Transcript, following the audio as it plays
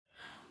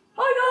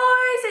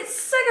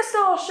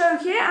Star Show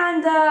here,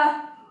 and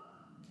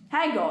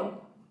hang on.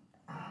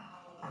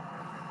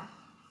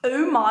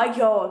 Oh my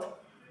god,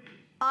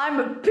 I'm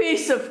a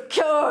piece of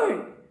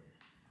code.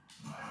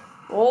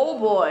 Oh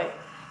boy,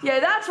 yeah,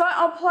 that's right.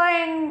 I'm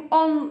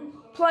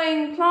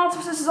playing Plants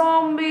vs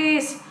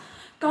Zombies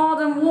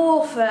Garden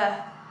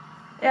Warfare.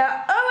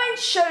 Yeah, Owen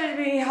showed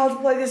me how to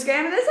play this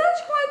game, and it's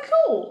actually quite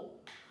cool.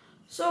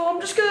 So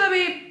I'm just gonna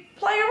be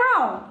playing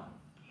around,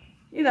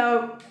 you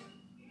know.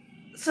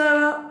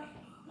 So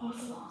what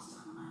was the last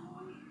time I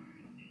won?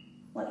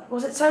 Wait,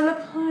 was it solo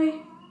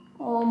play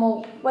or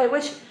more? Wait,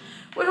 which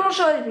one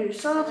should I do?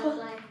 Solo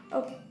play.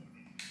 Oh,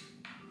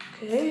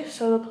 okay,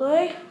 solo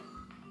play.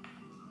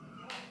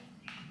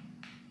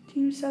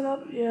 Team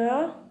setup,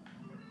 yeah.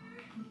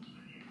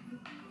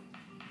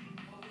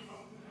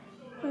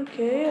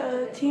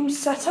 Okay, team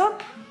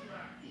setup.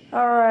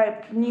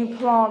 Alright, new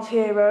plant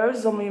hero,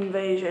 zombie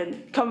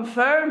invasion.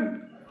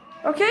 Confirm.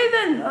 Okay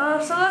then,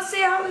 so let's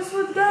see how this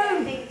would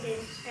go.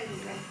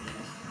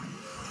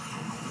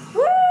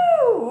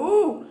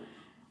 Woo!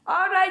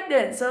 Alright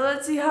then, so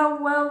let's see how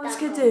well this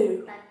could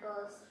do.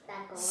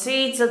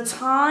 Seeds of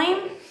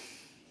time.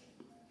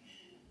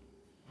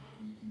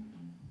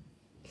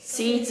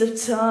 Seeds of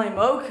time.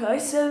 Okay,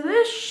 so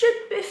this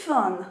should be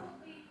fun.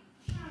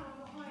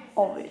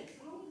 Of it.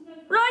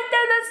 Right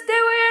then, let's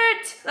do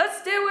it!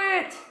 Let's do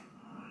it!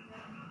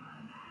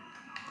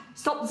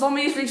 Stop the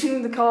zombies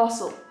reaching the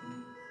castle.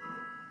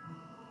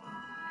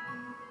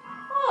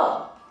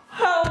 Oh,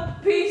 how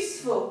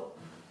peaceful.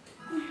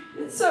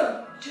 It's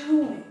so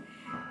joy.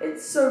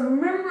 It's so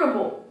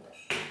memorable.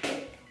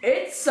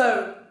 It's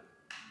so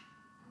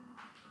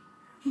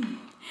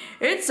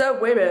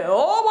women.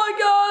 Oh my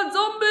god,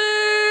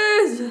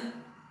 zombies!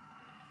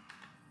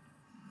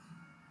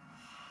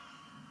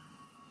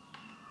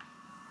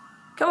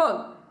 Come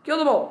on, kill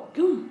them all.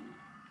 Come on.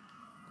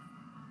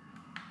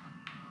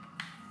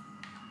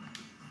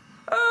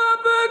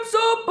 Epic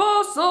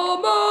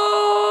impossible.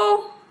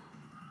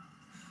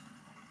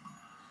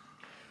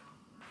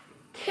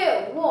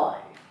 Kill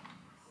one.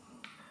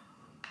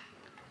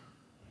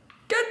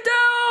 Get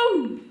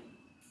down.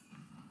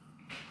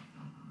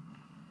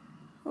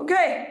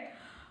 Okay.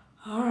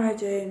 All right,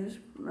 James.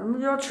 Remember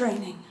your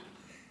training.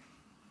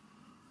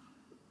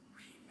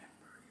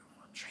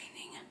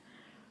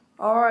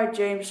 All right,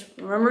 James.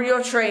 Remember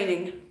your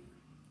training.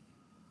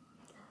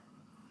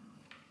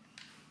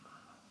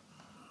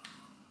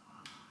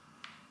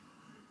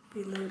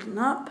 Be loading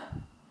up.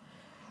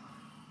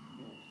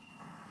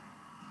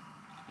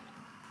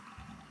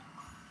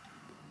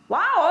 Wow,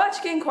 I'm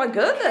actually getting quite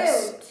good at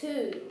this. Kill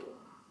two.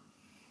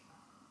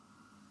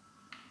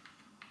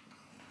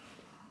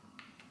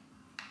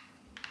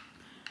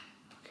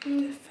 Okay,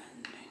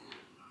 defending.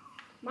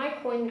 My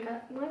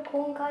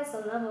corn guys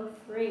are level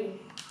 3.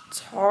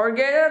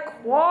 Target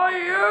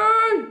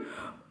acquired.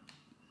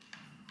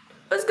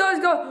 This guy's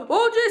go.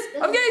 Oh,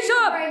 jeez. I'm getting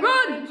shot.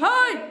 Run.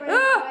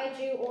 Hide.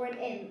 You or an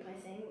imp, I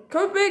think.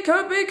 Copy.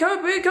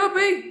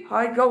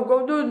 Hide.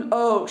 Go, dude.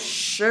 Oh,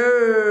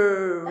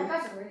 shoot. That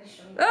guy's really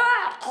strong.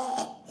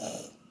 Ah.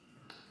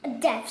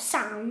 Death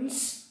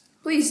sounds.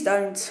 Please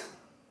don't.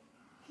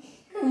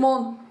 Come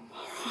on.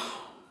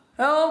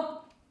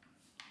 Help.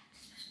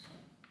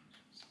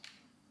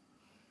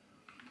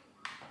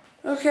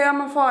 Okay,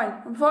 I'm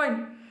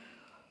fine.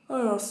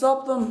 I'll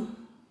stop them.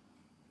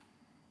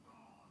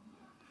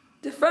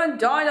 Defend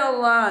Dino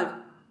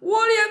Land.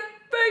 What do you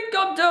think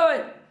I'm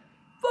doing?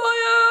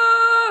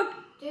 Fire!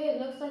 Dude, it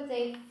looks like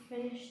they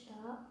finished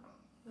up.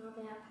 Now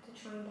they have to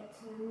try and get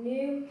to the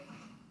new.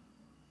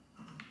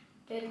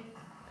 Dude,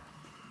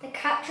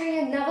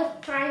 they're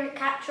trying to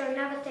capture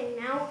another thing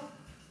now.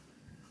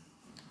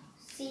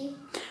 See?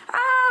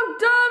 Oh,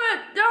 damn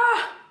it! Ah,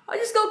 I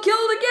just got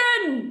killed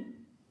again!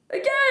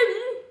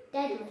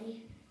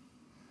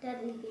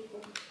 Deadly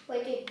people.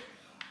 Wait, dude.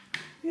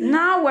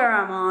 Now where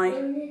am I?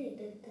 You need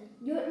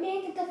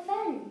to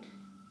defend.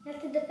 You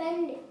have to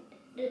defend it.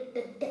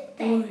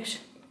 Defend. Right.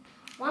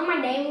 Why am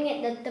I naming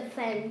it the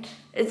defend?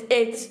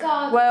 It's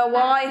garden. well,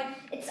 why?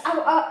 It's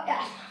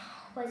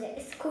what is it?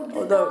 It's called the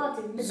Although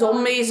garden. The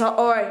zombies are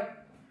alright.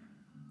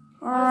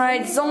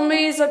 Alright,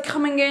 zombies are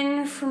coming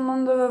in from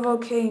under the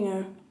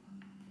volcano.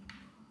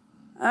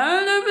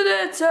 And over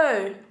there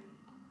too.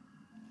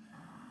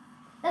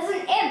 There's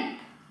an imp.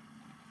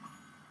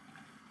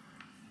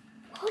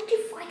 How do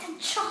you fight a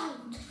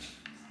child?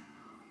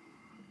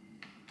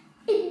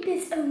 Imp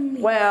is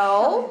only.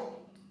 Well,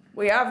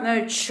 we have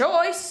no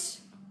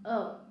choice.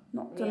 Oh.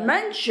 Not to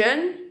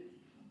mention,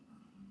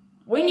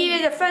 we need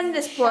to defend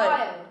this place.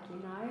 Child, you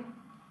know.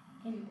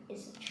 Imp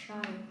is a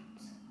child.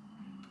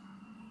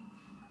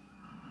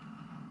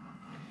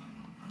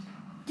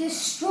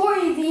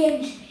 Destroy the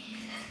engineer.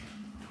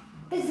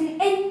 There's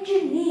an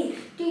engineer.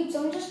 Dude,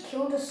 someone just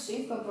killed a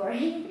super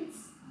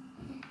brains.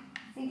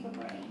 Super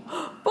brain.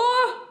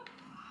 Boy!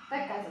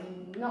 That guy's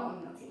not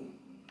on the team.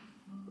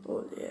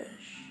 Oh, yes.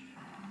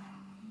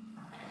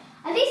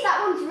 At least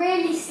that one's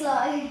really slow.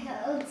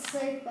 It's so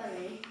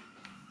funny.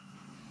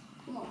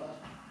 Oh my god.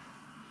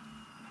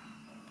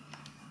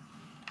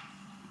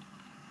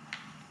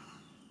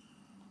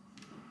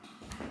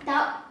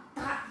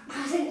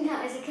 I think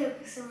that is a kill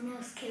because someone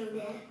else killed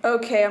it.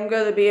 Okay, I'm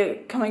gonna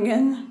be coming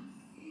in.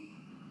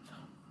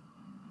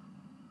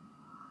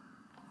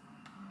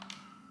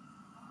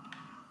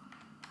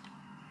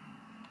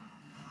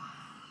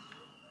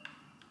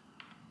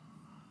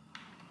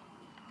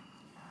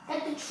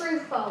 Get the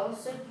truth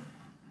balls. So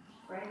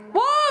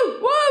Whoa!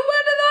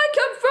 Where did I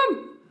come from?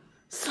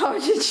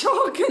 Sergeant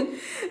Shotgun.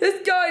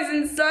 This guy's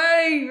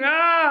insane.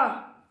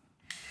 Ah!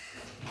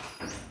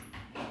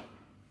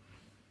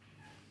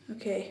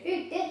 Okay. Who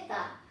did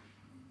that?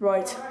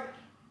 Right.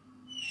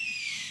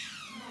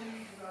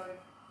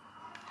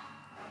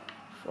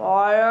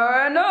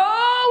 Fire!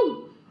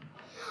 No!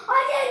 I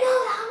don't know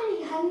how many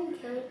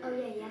killed. Oh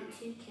yeah, you have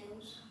 2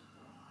 kills.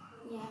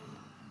 Yeah.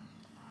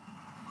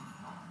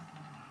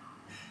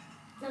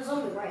 There's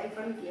zombie right in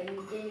front of you and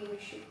you didn't even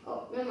shoot.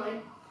 Oh, never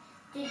mind.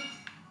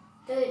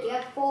 Dude, you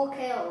have 4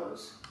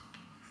 kills.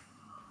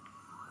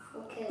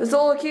 4 kills. That's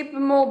all to keep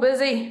them all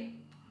busy.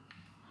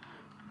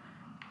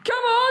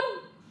 Come on!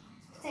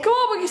 Come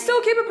on, we can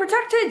still keep it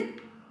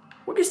protected.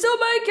 We can still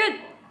make it.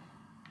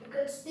 You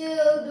can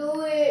still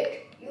do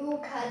it. You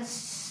can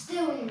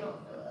still not do it.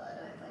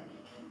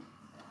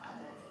 I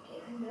don't think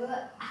you can do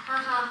it.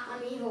 Haha,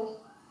 I'm evil.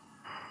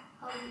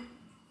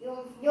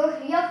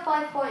 You have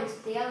 5 points.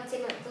 The other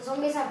team, the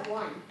zombies have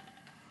 1.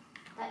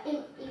 That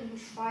didn't even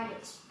try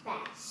its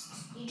best.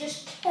 You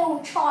just kill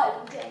a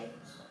child,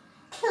 James.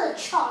 Kill a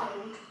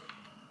child.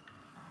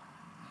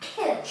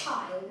 Kill a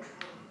child.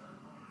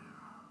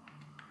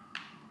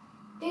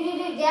 Dude,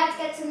 you have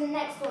to get to the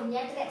next one. You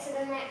have to get to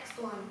the next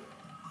one.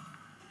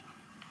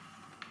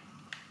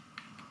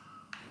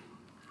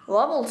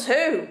 Level 2.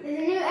 There's a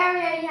new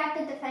area you have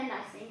to defend,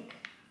 I think.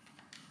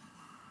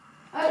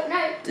 Oh,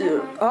 no.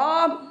 Dude,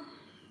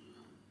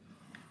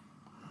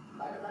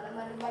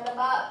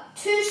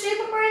 Two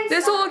super brains.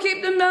 this will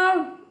keep them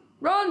now.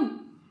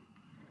 Run.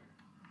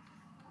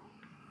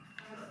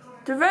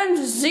 Defend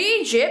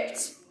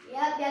Egypt.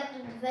 Yep, you have to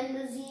defend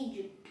the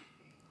Egypt.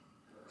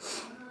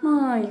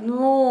 My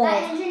lord.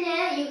 That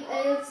engineer,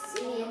 you've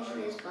seen the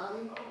engineer's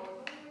button.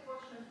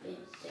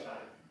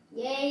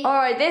 Yay.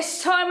 Alright,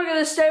 this time we're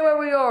gonna stay where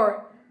we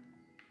are.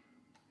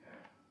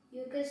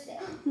 You can stay.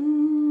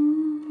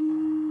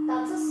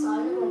 That's a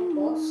sign of a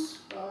boss,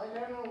 but I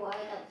don't know why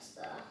that's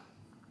there.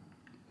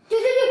 Dude,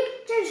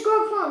 James,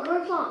 grow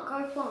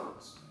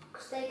plants.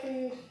 Because they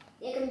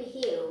can be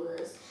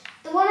healers.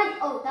 The one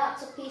oh,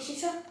 that's a pea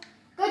shooter.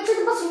 Go to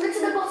the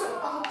bottom.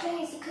 Oh,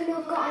 James, you couldn't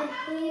have got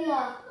a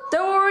healer.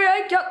 Don't worry,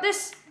 I got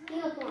this.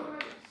 Healer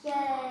plant. Yay.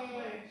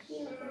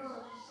 Healer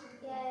plant.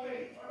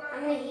 Yay.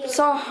 I'm gonna heal.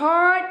 So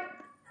hard.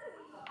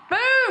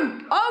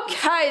 Boom.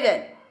 Okay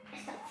then.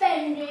 It's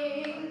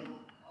defending.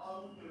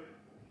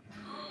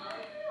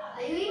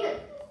 Are you even?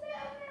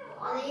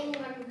 Are they even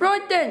gonna?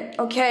 Right then.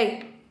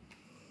 Okay.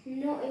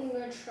 Not even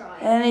gonna try.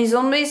 Any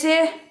zombies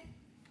here?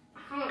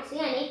 I can't see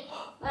any.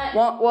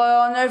 Well,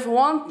 I know for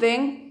one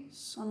thing.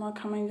 Some are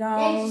coming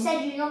James, you down.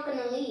 said you're not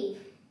gonna leave.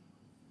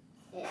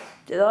 Yeah.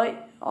 Did I?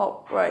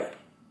 Oh, right.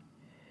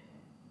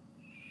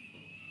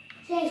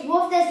 James,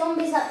 what if there's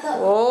zombies at the?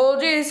 Oh,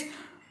 jeez.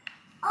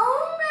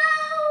 Oh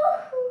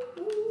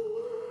no!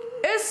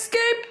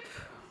 Escape.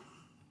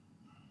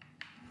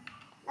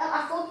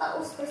 I thought that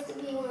was supposed to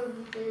be one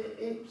of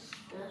the imps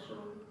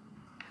special.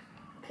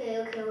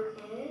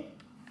 Okay.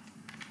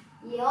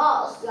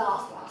 Yes.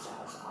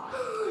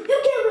 You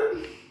killed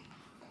him!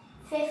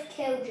 5th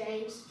kill,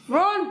 James.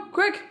 Run,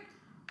 quick.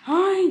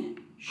 Hide.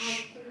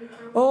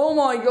 Oh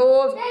my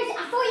god. James, I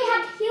thought you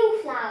had heal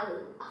flower.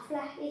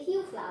 A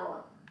heal flower.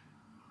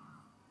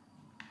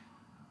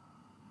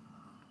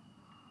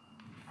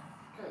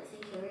 I don't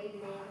think you're even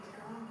able to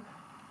go on.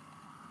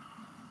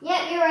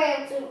 Yep, you're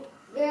able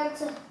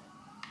to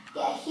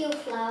get a heal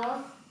flower.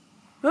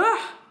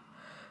 Ah,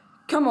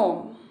 come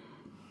on.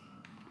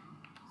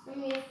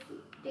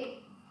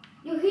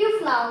 Your heal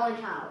flower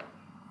went out.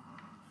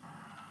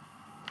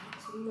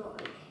 That's not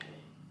okay.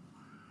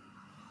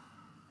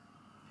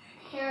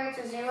 Here it's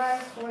a 0.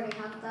 Already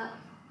have that.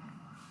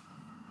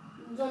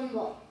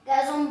 Zombot. Get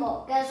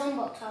a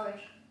zombot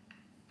turret.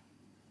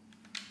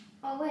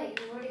 Oh wait,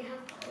 you already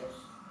have those.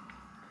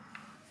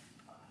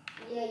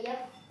 Yeah, you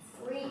have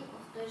 3 of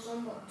those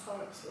zombot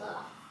turrets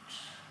left.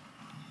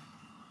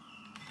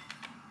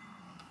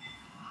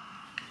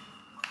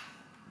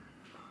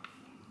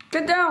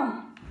 Get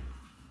down.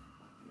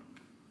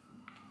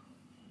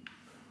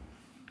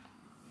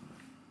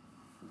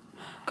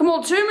 Come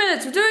on, 2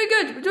 minutes. We're doing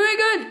good.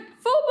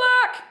 Fall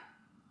back.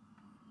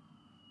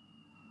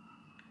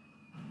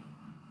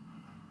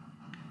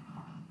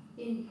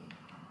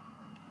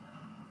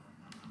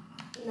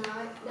 No,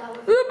 that was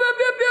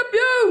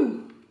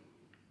Yo.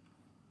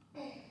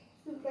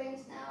 the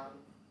brains down.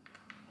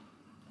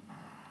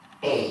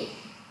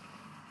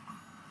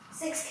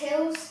 6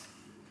 kills.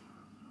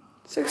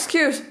 6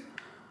 kills.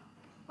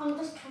 I'm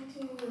just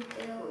counting all the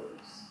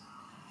kills.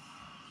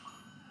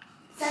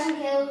 7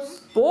 kills.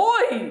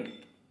 Boy.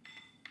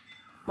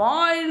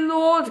 My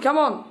lord, come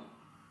on.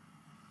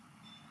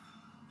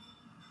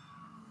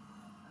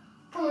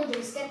 Come on,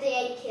 kills. Get the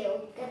 8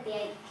 kill. Get the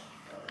 8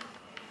 kill.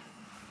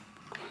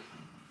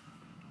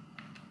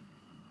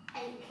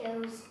 8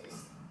 kills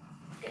is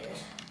good.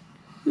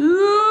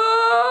 Ooh.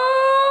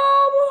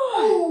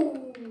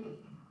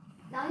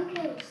 9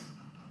 kills.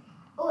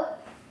 Or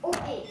 8.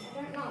 I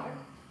don't know.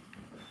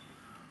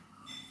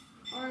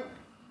 Or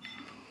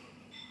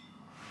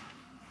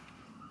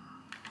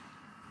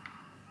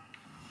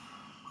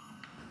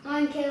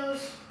 9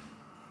 kills.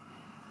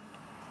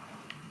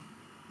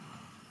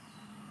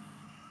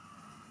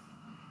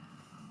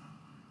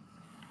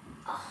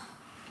 Oh.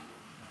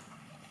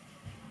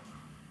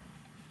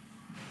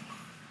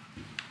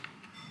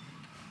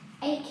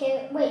 8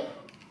 kills. Wait.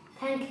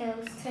 10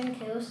 kills. 10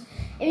 kills.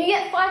 If you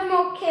get 5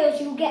 more kills,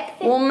 you'll get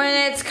 50. 1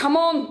 minute. Come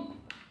on.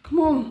 Come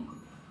on.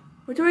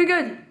 We're doing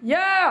good.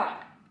 Yeah.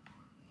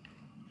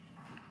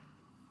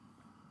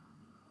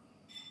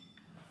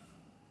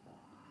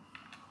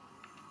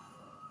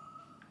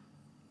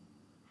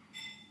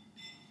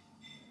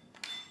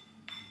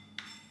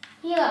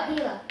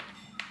 Healer.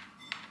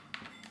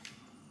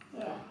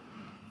 Yeah.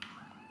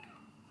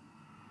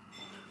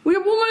 We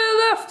have 1 minute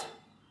left.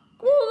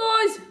 Come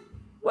on, guys.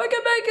 We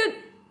can make it.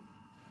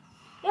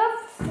 You have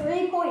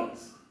 3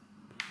 points.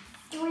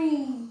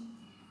 3.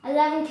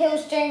 11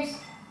 kills, James.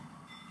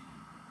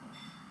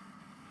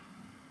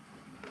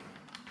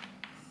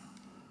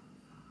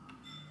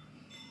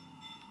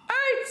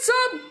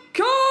 Some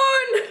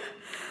corn!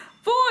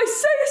 Boy,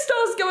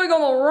 Segastar's going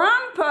on a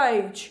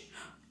rampage.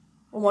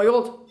 Oh my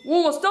god, we're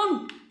almost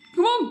done.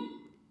 Come on.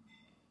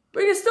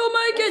 We can still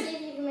make Let's it. see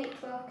if you can make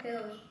 12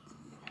 kills.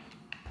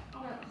 I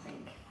don't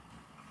think.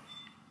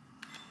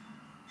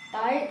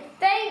 Don't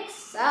think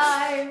so.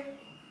 I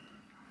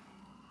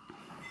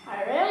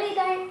really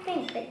don't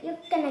think that you're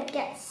gonna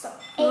get so.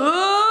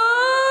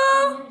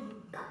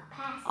 Got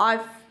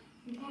past.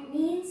 That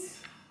means.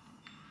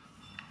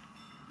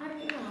 I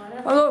don't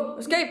know. Hello,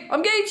 escape.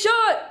 I'm getting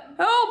shot.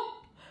 Help.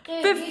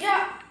 Dude, you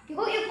got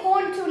your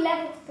corn to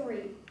level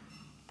 3.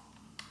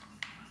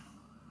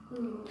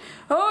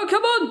 Oh,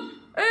 come on.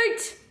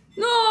 8,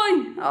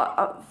 9,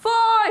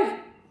 5,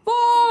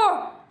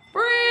 4,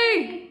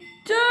 3,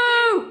 2,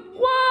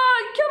 1.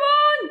 Come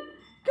on.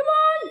 Come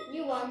on.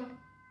 You won.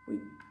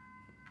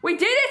 We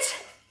did it.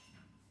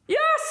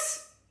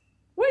 Yes.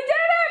 We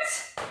did it.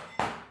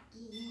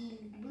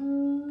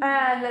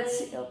 And let's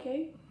see.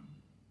 Okay.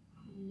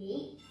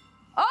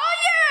 Oh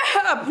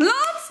yeah!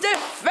 Plants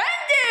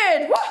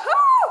defended!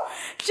 Woohoo!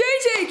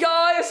 GG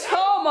guys!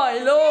 Oh my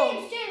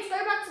lord! James, go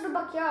back to the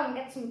backyard and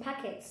get some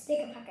packets,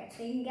 sticker packets,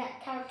 so you can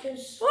get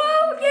characters.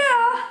 Well,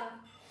 yeah!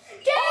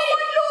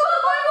 James!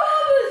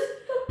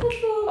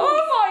 Oh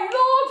my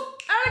lord!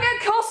 Elegant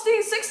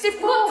costing 64!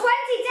 You got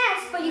 20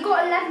 deaths, but you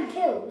got 11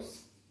 kills.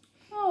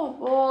 Oh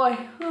boy.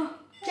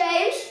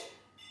 James?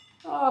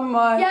 Oh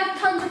my. You have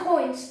tons of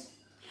coins.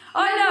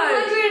 I know.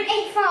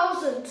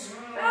 108,000.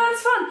 Oh,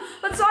 it's fun.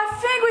 But so I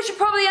think we should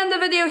probably end the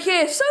video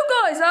here. So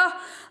guys, that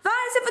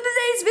is it for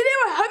today's video.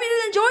 I hope you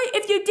did enjoy.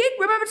 If you did,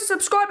 remember to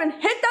subscribe and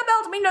hit that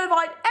bell to be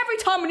notified every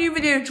time a new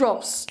video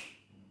drops.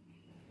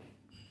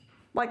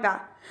 Like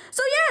that.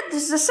 So yeah,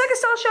 this is the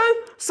Segastar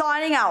Show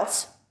signing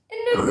out. In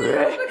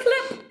the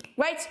clip.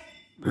 Wait.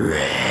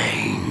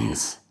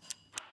 Brains.